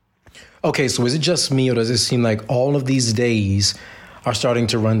Okay, so is it just me, or does it seem like all of these days are starting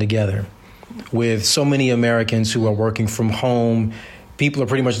to run together with so many Americans who are working from home? People are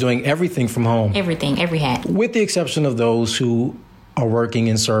pretty much doing everything from home. Everything, every hat. With the exception of those who are working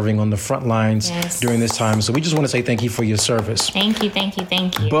and serving on the front lines during this time. So we just want to say thank you for your service. Thank you, thank you,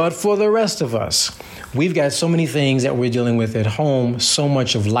 thank you. But for the rest of us, we've got so many things that we're dealing with at home. So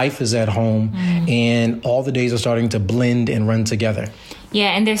much of life is at home, and all the days are starting to blend and run together.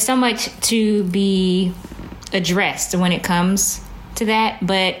 Yeah, and there's so much to be addressed when it comes to that,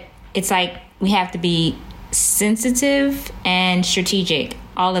 but it's like we have to be sensitive and strategic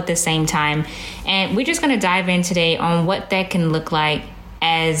all at the same time. And we're just going to dive in today on what that can look like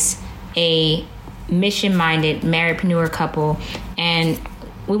as a mission-minded marriedpreneur couple. And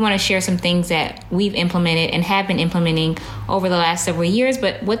we want to share some things that we've implemented and have been implementing over the last several years,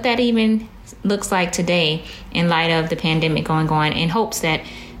 but what that even looks like today in light of the pandemic going on, in hopes that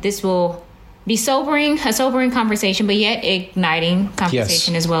this will be a sobering conversation, but yet igniting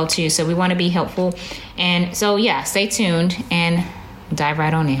conversation as well too. So we want to be helpful. And so, stay tuned and dive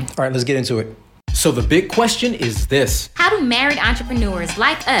right on in. All right, let's get into it. So the big question is this: how do married entrepreneurs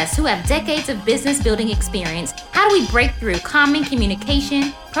like us, who have decades of business building experience, how do we break through common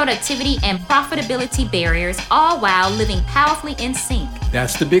communication, productivity, and profitability barriers, all while living powerfully in sync?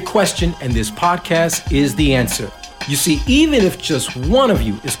 That's the big question, and this podcast is the answer. You see, even if just one of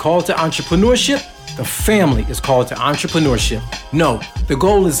you is called to entrepreneurship, the family is called to entrepreneurship. No, the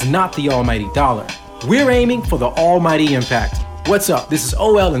goal is not the almighty dollar. We're aiming for the almighty impact. What's up? This is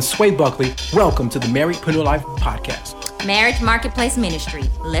OL and Sway Buckley. Welcome to the Marriedpreneur Life Podcast. Marriage Marketplace Ministry.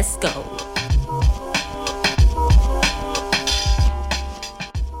 Let's go.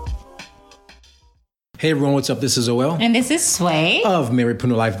 Hey everyone, what's up? This is OL. And this is Sway of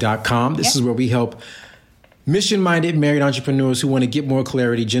marriedpreneurlife.com. This is where we help mission-minded married entrepreneurs who want to get more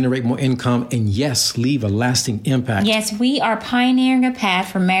clarity, generate more income, and yes, leave a lasting impact. Yes, we are pioneering a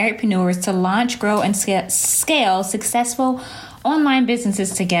path for marriedpreneurs to launch, grow, and scale successful online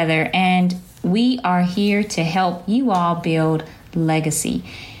businesses together. And we are here to help you all build legacy.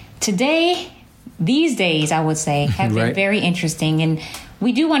 Today, these days, I would say, have been very interesting. And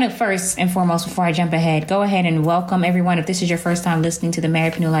we do want to first and foremost, before I jump ahead, go ahead and welcome everyone. If this is your first time listening to the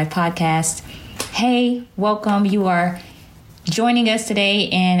Marriedpreneur Life Podcast, hey, welcome. You are joining us today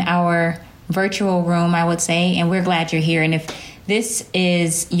in our virtual room, I would say, and we're glad you're here. And if this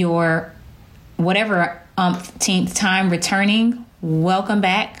is your whatever umpteenth time returning, welcome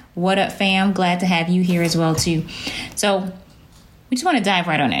back. What up, fam? Glad to have you here as well, too. So we just want to dive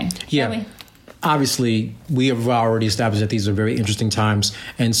right on in. Yeah. Obviously, we have already established that these are very interesting times.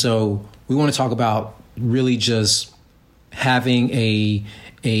 And so we want to talk about really just having a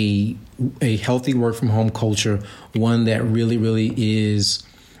healthy work from home culture, one that really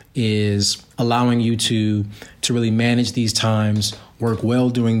is allowing you to really manage these times, work well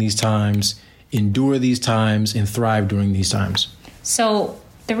during these times, endure these times, and thrive during these times. So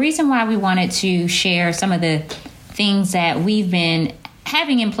the reason why we wanted to share some of the things that we've been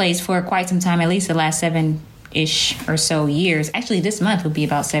having in place for quite some time, at least the last 7-ish or so years. Actually, this month will be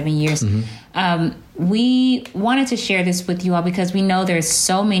about 7 years. We wanted to share this with you all because we know there's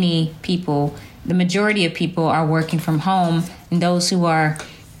so many people, the majority of people are working from home, and those who are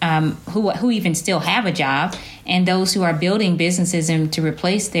who even still have a job, and those who are building businesses and to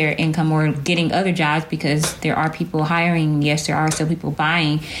replace their income or getting other jobs, because there are people hiring. Yes, there are still people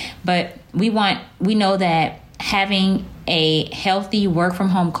buying, but we know that having a healthy work from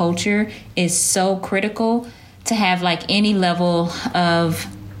home culture is so critical to have, like, any level of,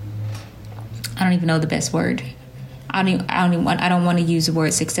 I don't even know the best word. I don't want to use the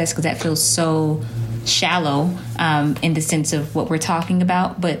word success because that feels so shallow in the sense of what we're talking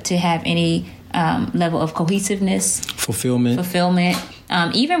about, but to have any level of cohesiveness, fulfillment,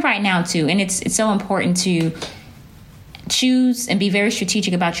 even right now too. And it's so important to choose and be very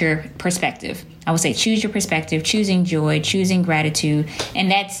strategic about your perspective. I would say choose your perspective, choosing joy, choosing gratitude,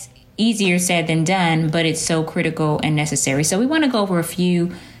 and that's easier said than done, but it's so critical and necessary. So we want to go over a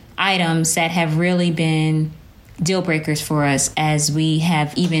few items that have really been deal breakers for us, as we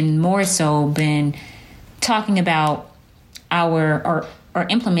have even more so been talking about our or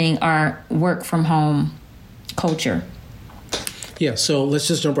implementing our work from home culture. Yeah, so let's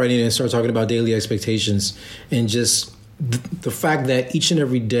just jump right in and start talking about daily expectations, and just the fact that each and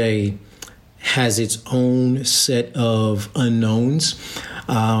every day has its own set of unknowns.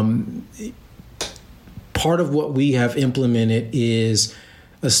 Part of what we have implemented is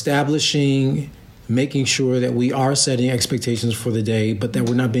making sure that we are setting expectations for the day, but that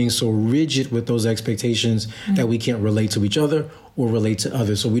we're not being so rigid with those expectations that we can't relate to each other or relate to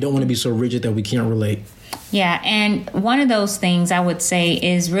others. So we don't want to be so rigid that we can't relate. Yeah, and one of those things I would say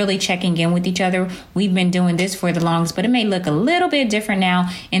is really checking in with each other. We've been doing this for the longest, but it may look a little bit different now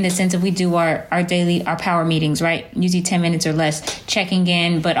in the sense that we do our power meetings, right? Usually 10 minutes or less, checking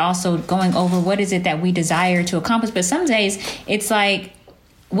in, but also going over what is it that we desire to accomplish. But some days it's like,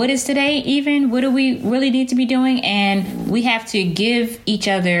 what is today even? What do we really need to be doing? And we have to give each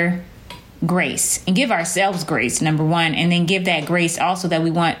other grace and give ourselves grace, number one, and then give that grace also that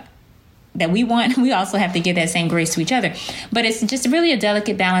we want, we also have to give that same grace to each other. But it's just really a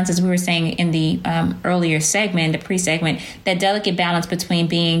delicate balance, as we were saying in the earlier segment, the pre-segment, that delicate balance between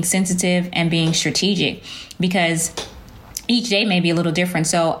being sensitive and being strategic, because each day may be a little different.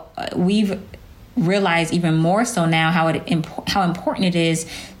 So we've realized even more so now how important it is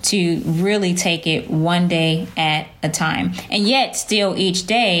to really take it one day at a time, and yet still each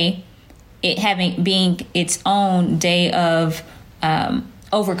day it being its own day of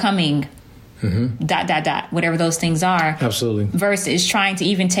overcoming whatever those things are. Absolutely. Versus trying to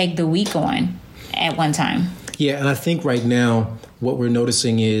even take the week on at one time. Yeah, and I think right now what we're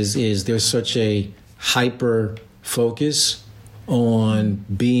noticing is there's such a hyper focus on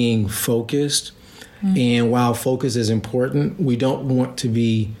being focused. Mm-hmm. And while focus is important, we don't want to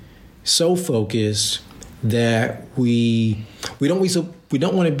be so focused that we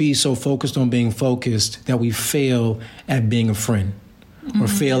don't want to be so focused on being focused that we fail at being a friend. Mm-hmm. Or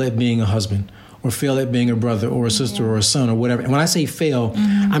fail at being a husband, or fail at being a brother or a sister or a son or whatever. And when I say fail,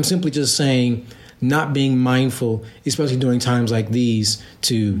 I'm simply just saying not being mindful, especially during times like these,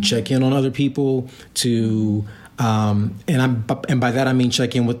 to check in on other people, to and by that I mean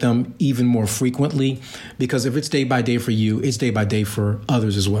check in with them even more frequently, because if it's day by day for you, it's day by day for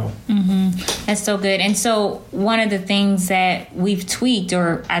others as well. Mm-hmm. That's so good. And so one of the things that we've tweaked,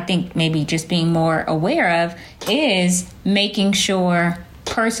 or I think maybe just being more aware of, is making sure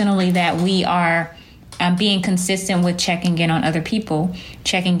personally that we are being consistent with checking in on other people,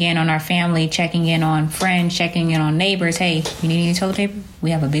 checking in on our family, checking in on friends, checking in on neighbors. Hey, you need any toilet paper?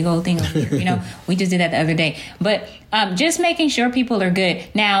 We have a big old thing over here. We just did that the other day. But just making sure people are good.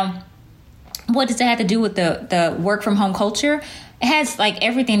 Now, what does that have to do with the work from home culture? It has like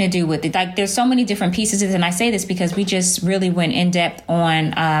everything to do with it. Like there's so many different pieces. And I say this because we just really went in depth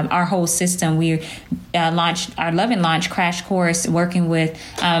on our whole system. We launched our Love and Launch crash course working with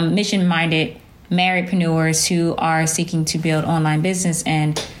mission-minded marriedpreneurs who are seeking to build online business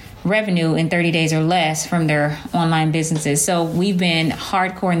and revenue in 30 days or less from their online businesses. So we've been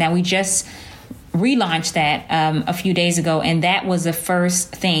hardcore in that. We just relaunched that a few days ago. And that was the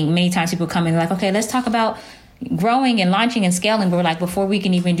first thing. Many times people come in like, okay, let's talk about growing and launching and scaling. But we're like, before we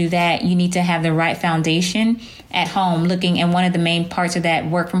can even do that, you need to have the right foundation at home. And one of the main parts of that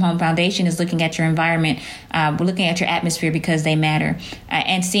work from home foundation is looking at your environment, looking at your atmosphere, because they matter,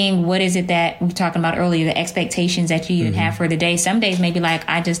 and seeing what is it that we were talking about earlier, the expectations that you even have for the day. Some days may be like,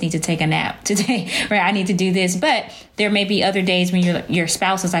 I just need to take a nap today, right? I need to do this. But there may be other days when your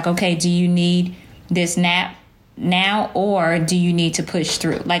spouse is like, okay, do you need this nap now, or do you need to push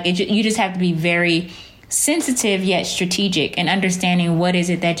through? Like you just have to be very sensitive yet strategic, and understanding what is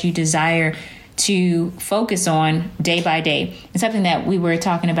it that you desire to focus on day by day. It's something that we were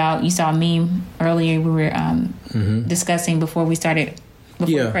talking about. You saw a meme earlier. We were discussing before we started.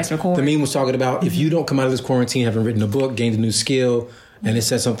 Before we press record. The meme was talking about if you don't come out of this quarantine having written a book, gained a new skill, and it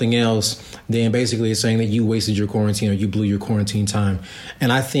said something else, then basically it's saying that you wasted your quarantine or you blew your quarantine time.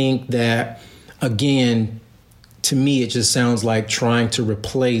 And I think that, again, to me, it just sounds like trying to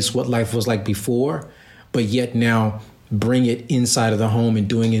replace what life was like before, but yet now bring it inside of the home and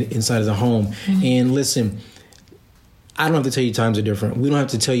doing it inside of the home. Mm-hmm. And listen, I don't have to tell you times are different. We don't have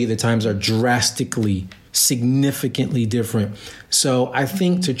to tell you that times are drastically, significantly different. So I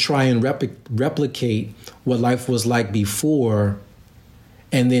think to try and replicate what life was like before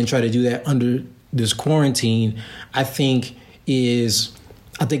and then try to do that under this quarantine, I think it's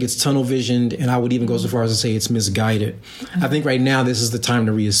tunnel visioned, and I would even go so far as to say it's misguided. Mm-hmm. I think right now this is the time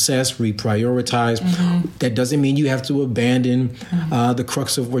to reassess, reprioritize. Mm-hmm. That doesn't mean you have to abandon the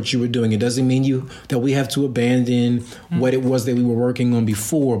crux of what you were doing. It doesn't mean that we have to abandon what it was that we were working on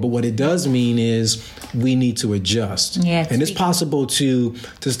before. But what it does mean is we need to adjust. Yeah, and it's possible to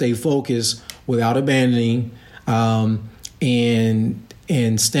stay focused without abandoning and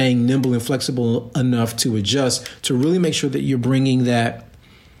staying nimble and flexible enough to adjust, to really make sure that you're bringing that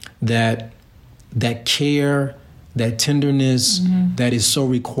care, that tenderness that is so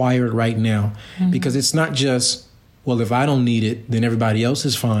required right now. Because it's not just, well, if I don't need it, then everybody else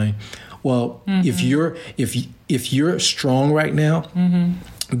is fine. Well, if you're strong right now,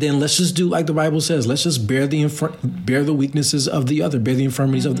 then let's just do like the Bible says. Let's just bear the weaknesses of the other, bear the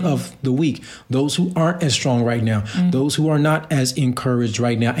infirmities of the weak, those who aren't as strong right now, those who are not as encouraged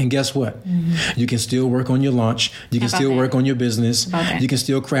right now. And guess what? You can still work on your launch. You can still work on your business. You can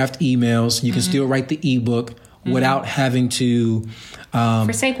still craft emails. You can still write the ebook without having to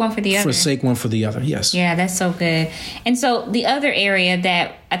forsake one for the other. Forsake one for the other. Yes. Yeah, that's so good. And so the other area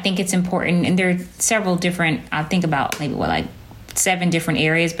that I think it's important, and there are several different, I think about maybe like 7 different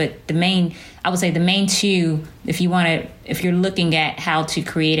areas, but I would say the main 2, if you're looking at how to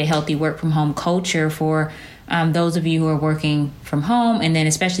create a healthy work from home culture for those of you who are working from home, and then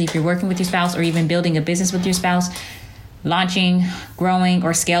especially if you're working with your spouse or even building a business with your spouse, launching, growing,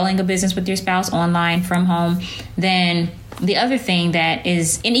 or scaling a business with your spouse online from home, then the other thing that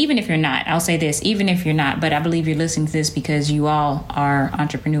is, and even if you're not, I'll say this, even if you're not, but I believe you're listening to this because you all are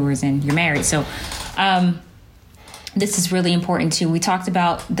entrepreneurs and you're married. So, this is really important too. We talked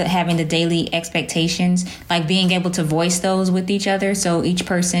about having the daily expectations, like being able to voice those with each other. So each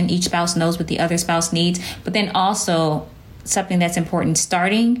spouse knows what the other spouse needs. But then also something that's important,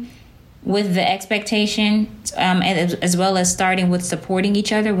 starting with the expectation, and as well as starting with supporting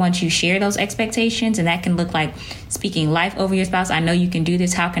each other once you share those expectations. And that can look like speaking life over your spouse. I know you can do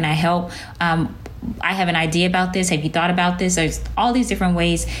this. How can I help? I have an idea about this. Have you thought about this? There's all these different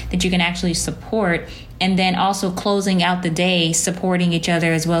ways that you can actually support. And then also closing out the day, supporting each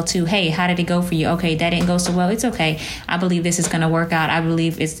other as well too. Hey, how did it go for you? Okay, that didn't go so well. It's okay. I believe this is going to work out. I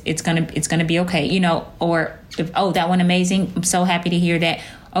believe it's going to be okay. Or that went amazing. I'm so happy to hear that.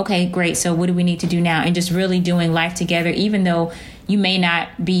 Okay, great. So what do we need to do now? And just really doing life together, even though you may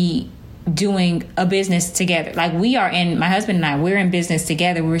not be doing a business together. Like my husband and I, we're in business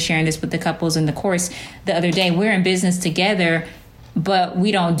together. We were sharing this with the couples in the course the other day. We're in business together, but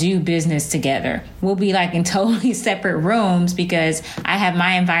we don't do business together. We'll be like in totally separate rooms because I have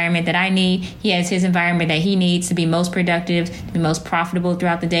my environment that I need. He has his environment that he needs to be most productive, to be most profitable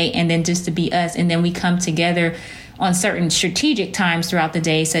throughout the day, and then just to be us. And then we come together on certain strategic times throughout the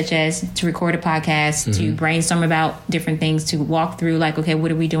day, such as to record a podcast, to brainstorm about different things, to walk through like, okay,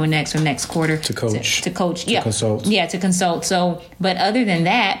 what are we doing next or next quarter? To coach. To consult. Yeah, to consult. So, but other than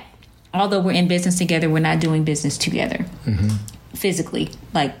that, although we're in business together, we're not doing business together. Physically,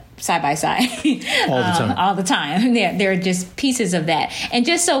 like side by side, all the time. There are just pieces of that, and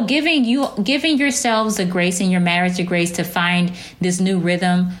just so giving yourselves the grace in your marriage, the grace to find this new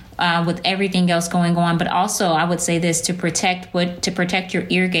rhythm with everything else going on. But also, I would say this to protect your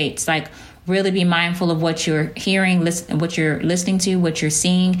ear gates, like really be mindful of what you're hearing, what you're listening to, what you're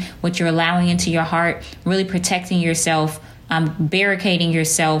seeing, what you're allowing into your heart. Really protecting yourself, barricading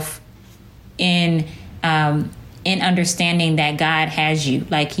yourself in understanding that God has you,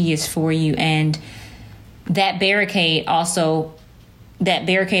 like He is for you. And that barricade of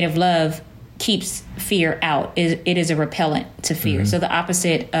love keeps fear out. It is a repellent to fear. So the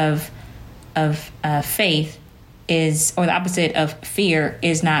opposite of faith is, or the opposite of fear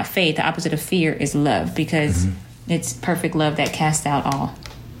is not faith. The opposite of fear is love, because it's perfect love that casts out all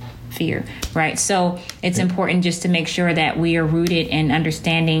fear, right? So it's important just to make sure that we are rooted in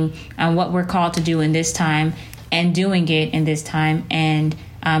understanding what we're called to do in this time, and doing it in this time, and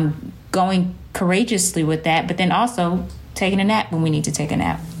going courageously with that, but then also taking a nap when we need to take a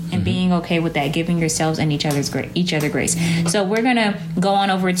nap, and being okay with that, giving yourselves and each other grace. So we're going to go on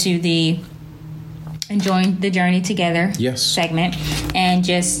over to the Enjoying the Journey Together segment, and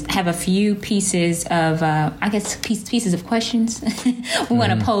just have a few pieces of, pieces of questions we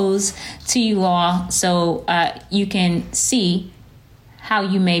want to pose to you all, so you can see how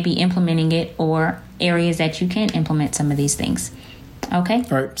you may be implementing it, or areas that you can implement some of these things. Okay?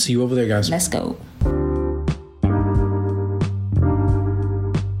 All right. See you over there, guys. Let's go.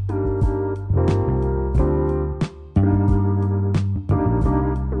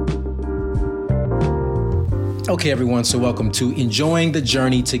 Okay, everyone. So welcome to Enjoying the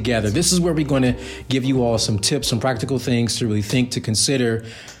Journey Together. This is where we're going to give you all some tips, some practical things to really think, to consider,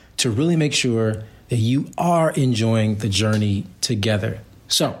 to really make sure that you are enjoying the journey together.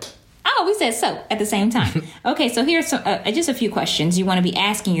 So... Oh, we said so at the same time. Okay, so here's some, just a few questions you want to be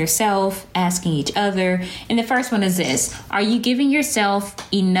asking yourself, asking each other. And the first one is this: are you giving yourself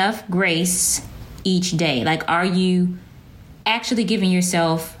enough grace each day? Like, are you actually giving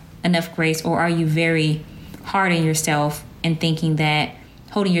yourself enough grace, or are you very hard on yourself and thinking that,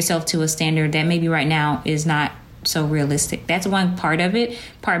 holding yourself to a standard that maybe right now is not so realistic? That's one part of it.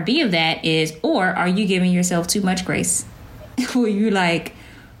 Part B of that is, or are you giving yourself too much grace? Where you like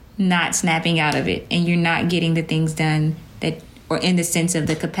not snapping out of it, and you're not getting the things done that, or in the sense of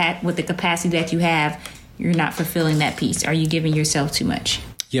with the capacity that you have, you're not fulfilling that piece. Are you giving yourself too much?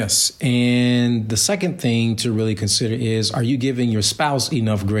 Yes. And the second thing to really consider is, are you giving your spouse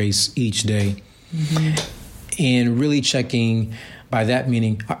enough grace each day? And really checking, by that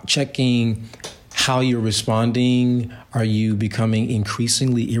meaning, checking how you're responding. Are you becoming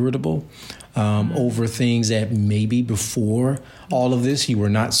increasingly irritable over things that maybe before all of this you were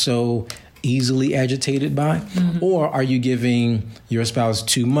not so easily agitated by? Or are you giving your spouse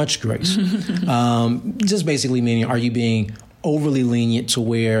too much grace? Just basically meaning, are you being overly lenient to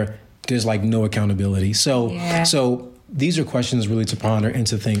where there's like no accountability? So these are questions really to ponder and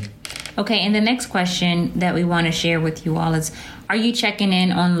to think. Okay, and the next question that we want to share with you all is, are you checking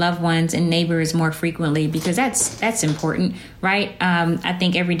in on loved ones and neighbors more frequently? Because that's important, right? I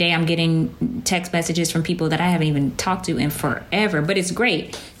think every day I'm getting text messages from people that I haven't even talked to in forever. But it's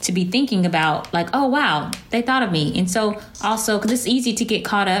great to be thinking about, like, oh, wow, they thought of me. And so also, because it's easy to get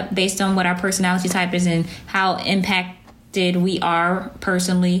caught up based on what our personality type is and how impacted we are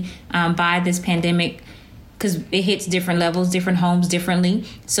personally by this pandemic, because it hits different levels, different homes differently.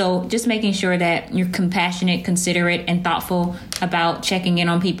 So just making sure that you're compassionate, considerate, and thoughtful about checking in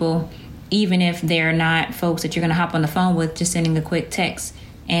on people, even if they're not folks that you're going to hop on the phone with, just sending a quick text.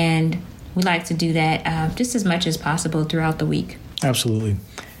 And we like to do that just as much as possible throughout the week. Absolutely.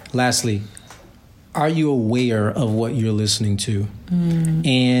 Lastly, are you aware of what you're listening to?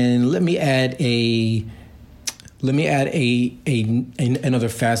 And let me add another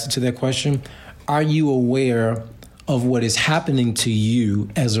facet to that question. Are you aware of what is happening to you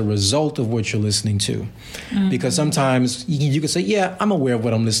as a result of what you're listening to? Because sometimes you can say, yeah, I'm aware of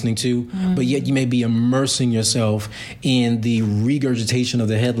what I'm listening to, but yet you may be immersing yourself in the regurgitation of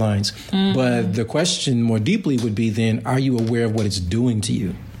the headlines. But the question more deeply would be then, are you aware of what it's doing to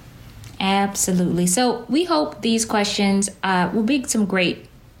you? Absolutely. So we hope these questions will be some great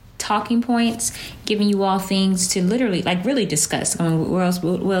talking points, giving you all things to literally, like, really discuss. I mean, what else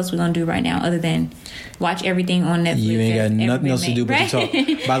we gonna do right now other than watch everything on Netflix? You ain't got nothing else to do but to talk.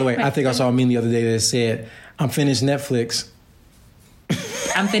 By the way, I think I saw a meme the other day that said, "I'm finished Netflix."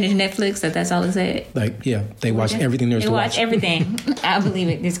 I'm finished Netflix. That's all it said. Like, yeah, they watch everything there's to watch. They watch everything. I believe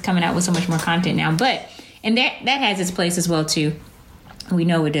it. It's coming out with so much more content now, and that has its place as well too. We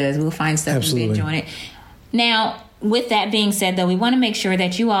know it does. We'll find stuff and binge on it. Now, with that being said, though, we want to make sure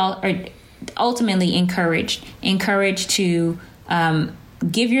that you all are ultimately encouraged to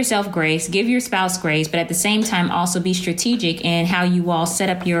give yourself grace, give your spouse grace, but at the same time also be strategic in how you all set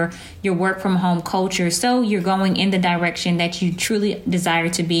up your work from home culture, so you're going in the direction that you truly desire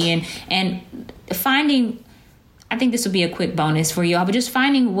to be in. And finding, I think this will be a quick bonus for you all, but just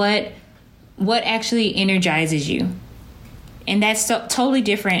finding what actually energizes you. And that's totally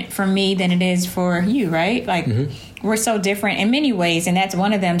different for me than it is for you, right? Like, we're so different in many ways, and that's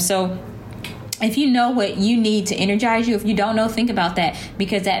one of them. So if you know what you need to energize you, if you don't know, think about that,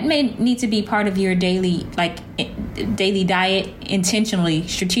 because that may need to be part of your daily diet, intentionally,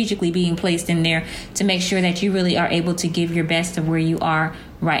 strategically being placed in there to make sure that you really are able to give your best of where you are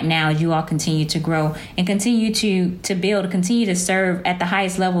right now as you all continue to grow and continue to build, continue to serve at the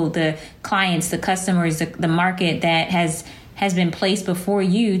highest level the clients, the customers, the market that has been placed before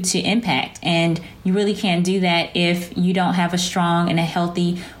you to impact. And you really can't do that if you don't have a strong and a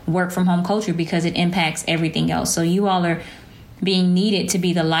healthy work from home culture, because it impacts everything else. So you all are being needed to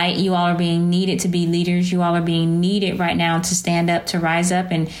be the light. You all are being needed to be leaders. You all are being needed right now to stand up, to rise up,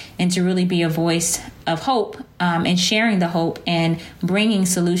 and to really be a voice of hope, and sharing the hope and bringing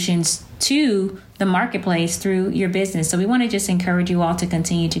solutions to the marketplace through your business. So we want to just encourage you all to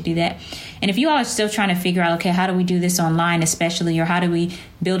continue to do that. And if you all are still trying to figure out, okay, how do we do this online especially, or how do we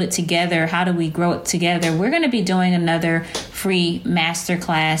build it together? How do we grow it together? We're going to be doing another free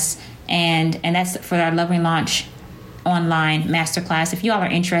masterclass, and that's for our Love and Launch online masterclass. If you all are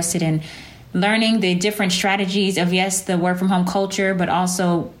interested in learning the different strategies of, yes, the work from home culture, but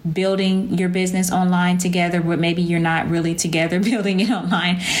also building your business online together, where maybe you're not really together building it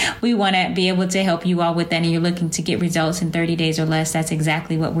online, we want to be able to help you all with that. And you're looking to get results in 30 days or less. That's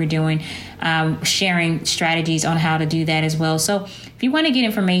exactly what we're doing, sharing strategies on how to do that as well. So if you want to get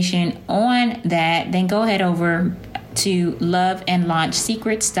information on that, then go ahead over to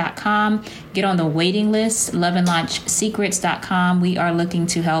loveandlaunchsecrets.com. Get on the waiting list, loveandlaunchsecrets.com. We are looking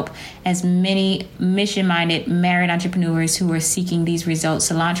to help as many mission-minded married entrepreneurs who are seeking these results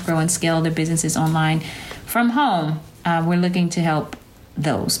to launch, grow, and scale their businesses online from home. We're looking to help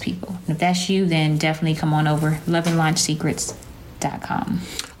those people. And if that's you, then definitely come on over, loveandlaunchsecrets.com.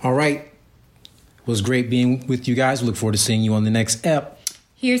 All right. It was great being with you guys. We look forward to seeing you on the next ep.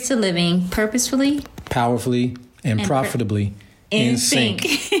 Here's to living purposefully, powerfully, and profitably in sync.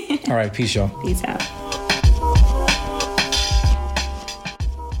 All right. Peace, y'all. Peace out.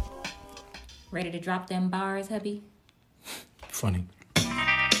 Ready to drop them bars, hubby? Funny.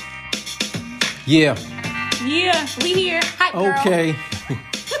 Yeah. Yeah, we here. Hi, girl. Okay.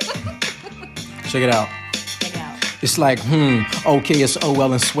 Check it out. Check it out. It's like, okay, it's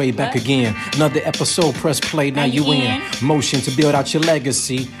OL and Sway back again. Another episode, press play, now you in. Motion to build out your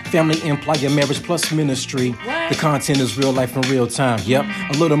legacy. Family, employer, marriage plus ministry. What? The content is real life in real time. Yep,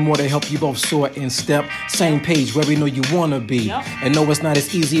 a little more to help you both soar in step. Same page where we know you wanna be. Yep. And no, it's not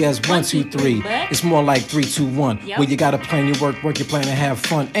as easy as 1, 2, 3. but It's more like 3, 2, 1. Yep. Where you gotta plan your work your plan and have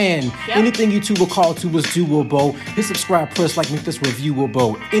fun. And Yep. anything you two will call to is doable. Hit subscribe, press like, make this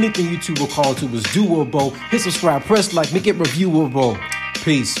reviewable. Anything you two will call to is doable. Hit subscribe, press like, make it reviewable.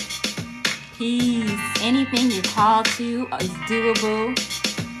 Peace. Peace. Anything you call to is doable.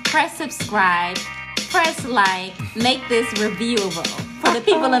 Press subscribe. Press like. Make this reviewable for the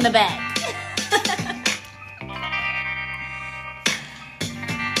people in the back.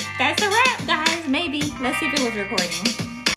 That's a wrap, guys. Maybe. Let's see if it was recording.